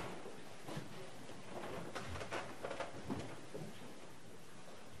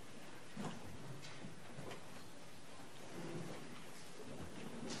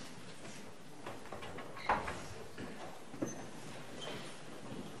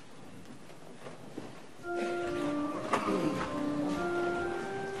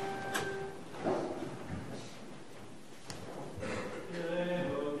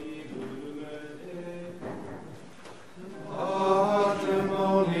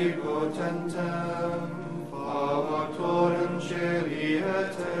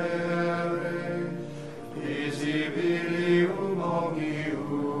 visibilium omnium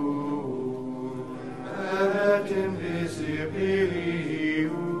et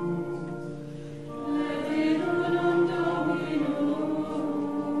invisibilium.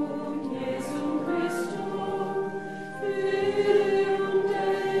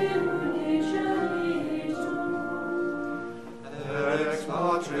 Ex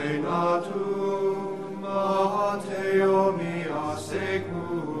patre natum, Matteo mea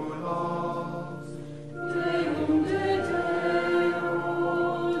secula. Deum de Deo,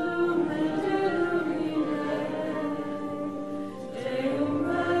 lumen de lumine, Deum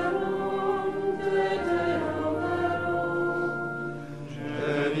verum de Deo verum.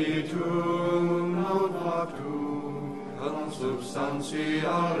 Genitum non factum,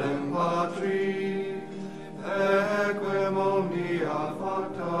 consubstantialem Patri, equem omnia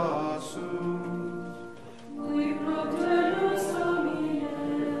facta sunt. Qui propter nos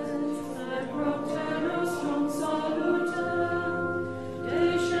homines, et propter nostrum salutem,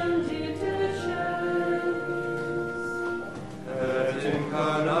 descendit eces. Et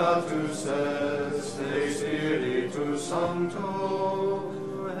incarnatus est de Spiritus Sancto,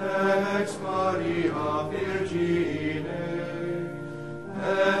 ex Maria Virgine,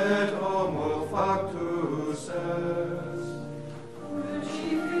 et homo factus est.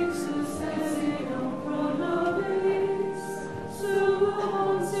 Crucifixus est in pro nobis, sub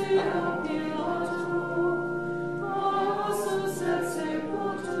Pontia Pilato, passus et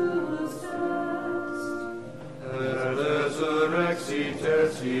sepultus est. Et resurrexit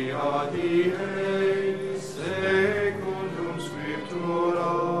tertia die, secundum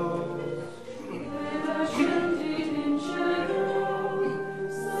Scripturas. Et ascendit in caelo,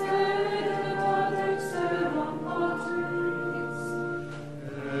 sedet ad exterum Patris.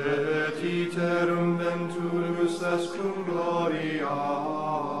 Et iterum venturibus est cum gloria,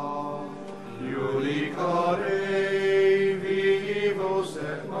 iulicare vivos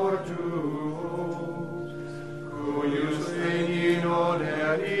et mortuos, cuius regni non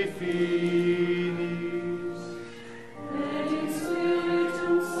erit finis. Et in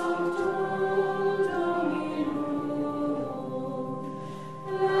Spiritum Sanctum Dominum,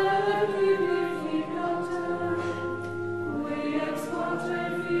 et vivificatem, qui ex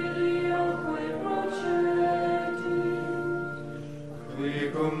Pater Filioque procedit, Qui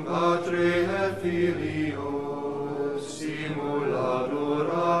cum Patre et Filio simula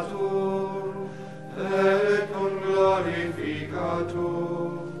adorator, et cum glorificator,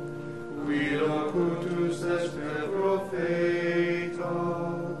 qui locutus est per prophetas.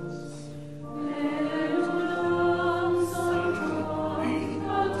 et unam sanctam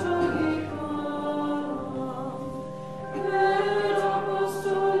Catholicam, et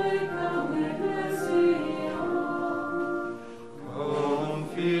Apostolicam Ecclesiam,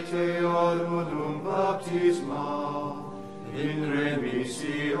 Confiteorum baptisma in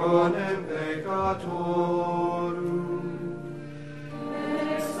remissionem peccatorum,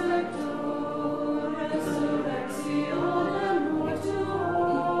 expecto resurrectionem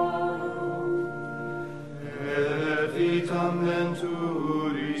mortuorum, et vitam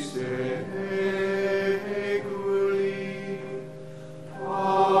venturi seculi.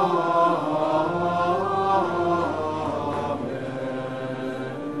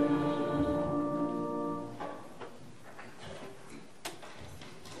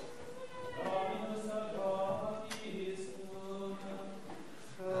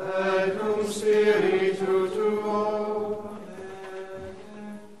 Et cum Spiritu Tuo.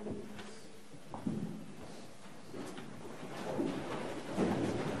 Amen.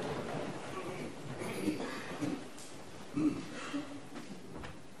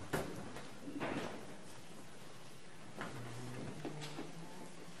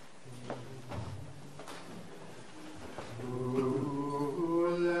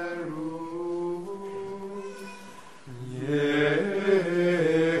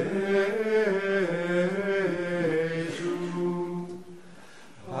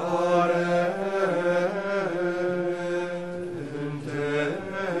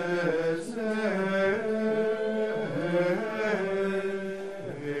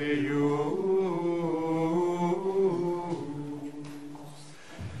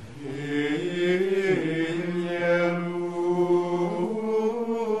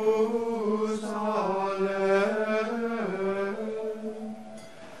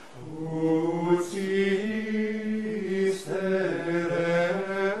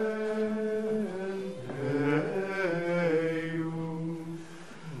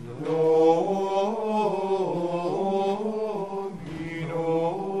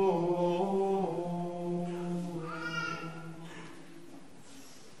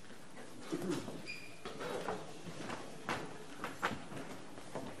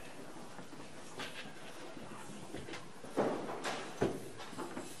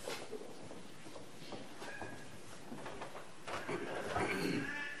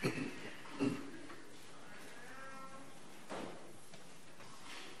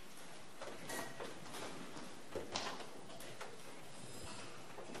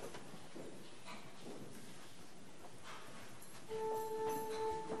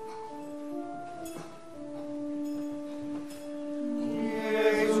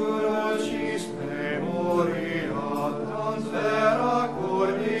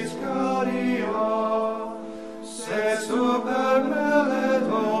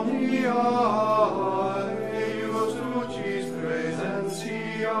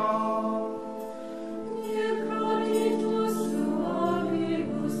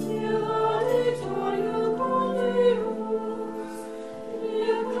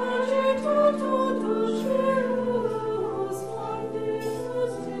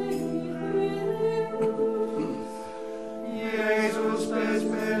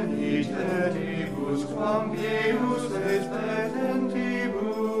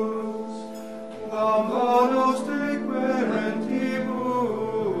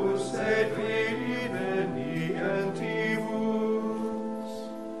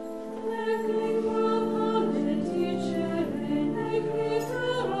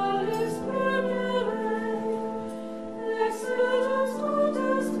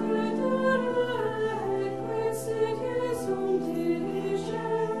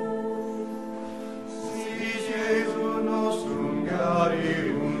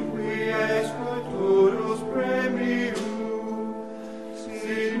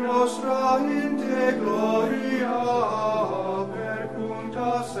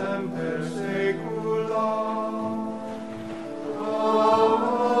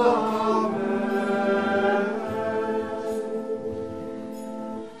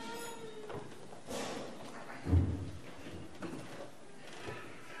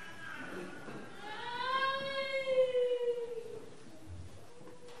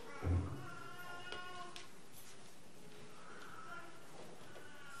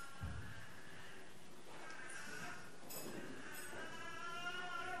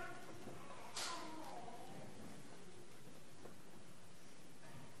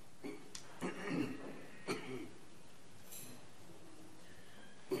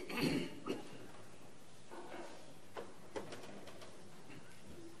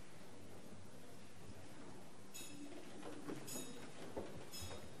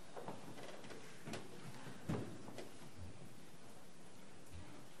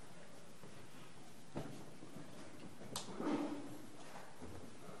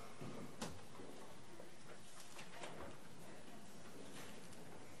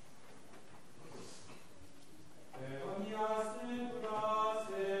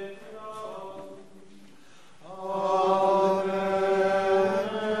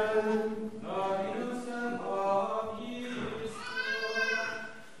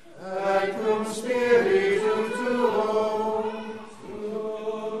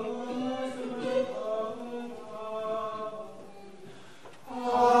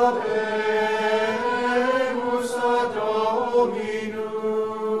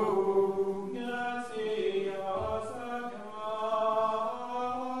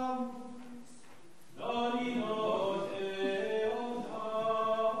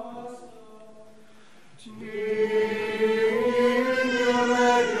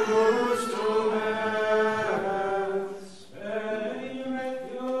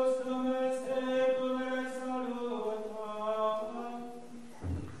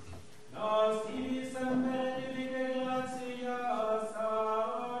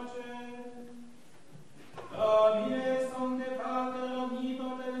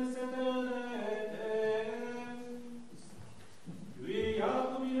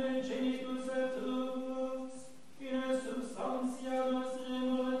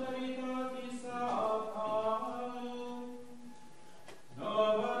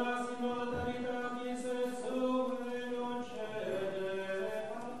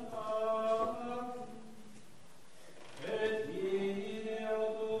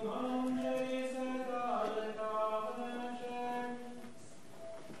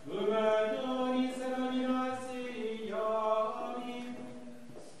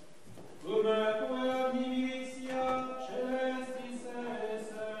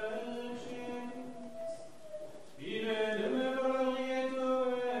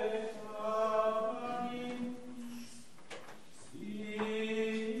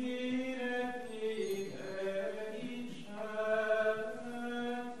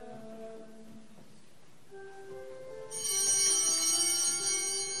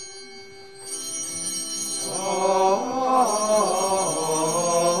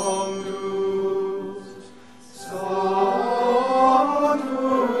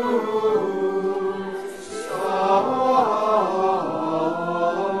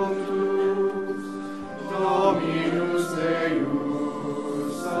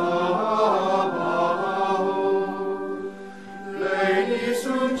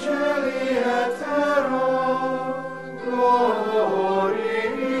 successo